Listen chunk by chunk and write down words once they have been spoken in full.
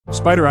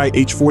Spyder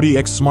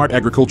H40X Smart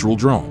Agricultural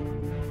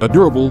Drone. A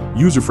durable,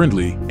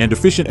 user-friendly, and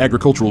efficient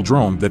agricultural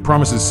drone that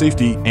promises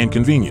safety and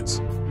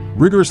convenience.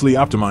 Rigorously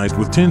optimized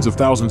with tens of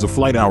thousands of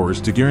flight hours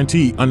to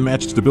guarantee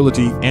unmatched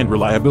stability and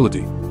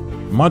reliability.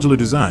 Modular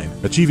design,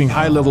 achieving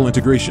high-level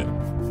integration.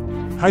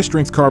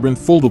 High-strength carbon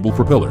foldable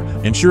propeller,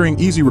 ensuring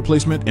easy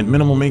replacement and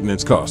minimal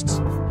maintenance costs.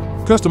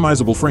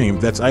 Customizable frame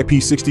that's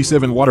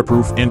IP67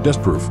 waterproof and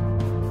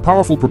dustproof.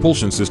 Powerful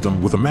propulsion system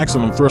with a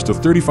maximum thrust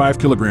of 35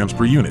 kilograms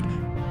per unit.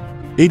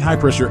 8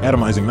 high-pressure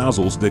atomizing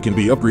nozzles that can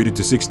be upgraded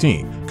to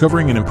 16,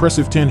 covering an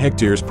impressive 10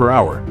 hectares per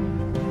hour.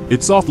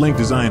 Its soft link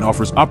design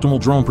offers optimal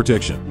drone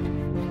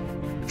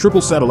protection.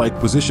 Triple satellite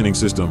positioning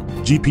system,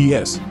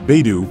 GPS,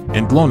 Beidou,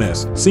 and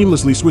GLONASS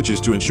seamlessly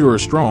switches to ensure a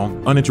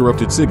strong,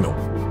 uninterrupted signal.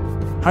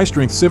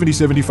 High-strength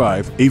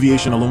 7075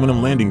 aviation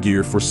aluminum landing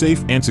gear for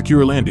safe and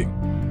secure landing.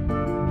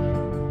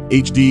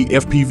 HD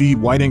FPV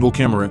wide-angle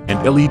camera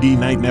and LED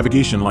night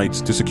navigation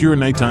lights to secure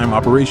nighttime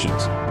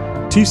operations.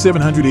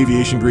 T700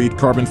 aviation-grade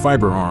carbon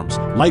fiber arms,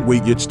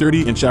 lightweight yet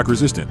sturdy and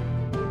shock-resistant.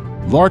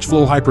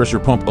 Large-flow high-pressure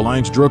pump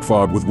aligns drug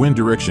fog with wind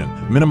direction,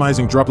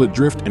 minimizing droplet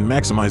drift and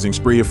maximizing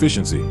spray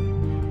efficiency.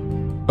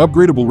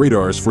 Upgradable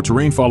radars for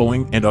terrain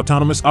following and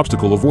autonomous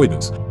obstacle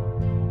avoidance.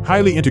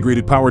 Highly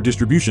integrated power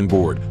distribution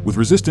board with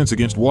resistance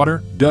against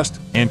water, dust,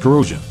 and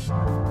corrosion.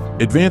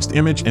 Advanced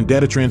image and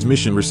data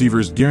transmission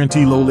receivers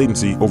guarantee low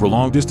latency over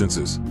long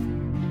distances.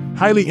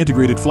 Highly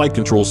integrated flight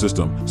control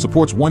system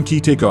supports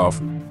one-key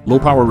takeoff, low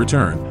power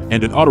return,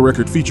 and an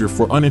auto-record feature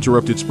for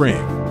uninterrupted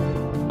spraying.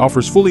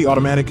 Offers fully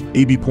automatic,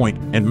 AB point,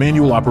 and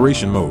manual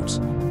operation modes.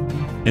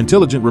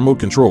 Intelligent remote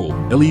control,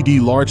 LED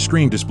large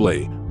screen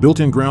display,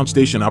 built-in ground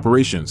station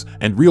operations,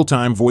 and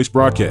real-time voice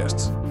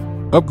broadcasts.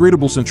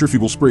 Upgradable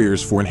centrifugal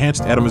sprayers for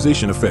enhanced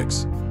atomization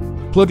effects.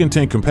 Plug-in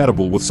tank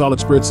compatible with solid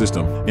spread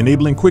system,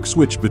 enabling quick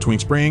switch between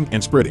spraying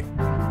and spreading.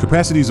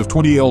 Capacities of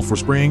 20 L for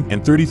spraying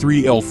and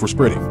 33 L for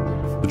spreading.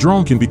 The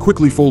drone can be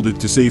quickly folded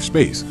to save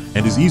space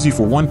and is easy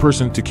for one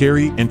person to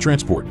carry and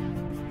transport.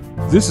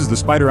 This is the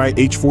Spyder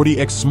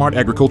H40X Smart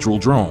Agricultural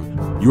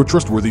Drone, your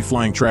trustworthy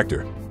flying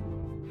tractor.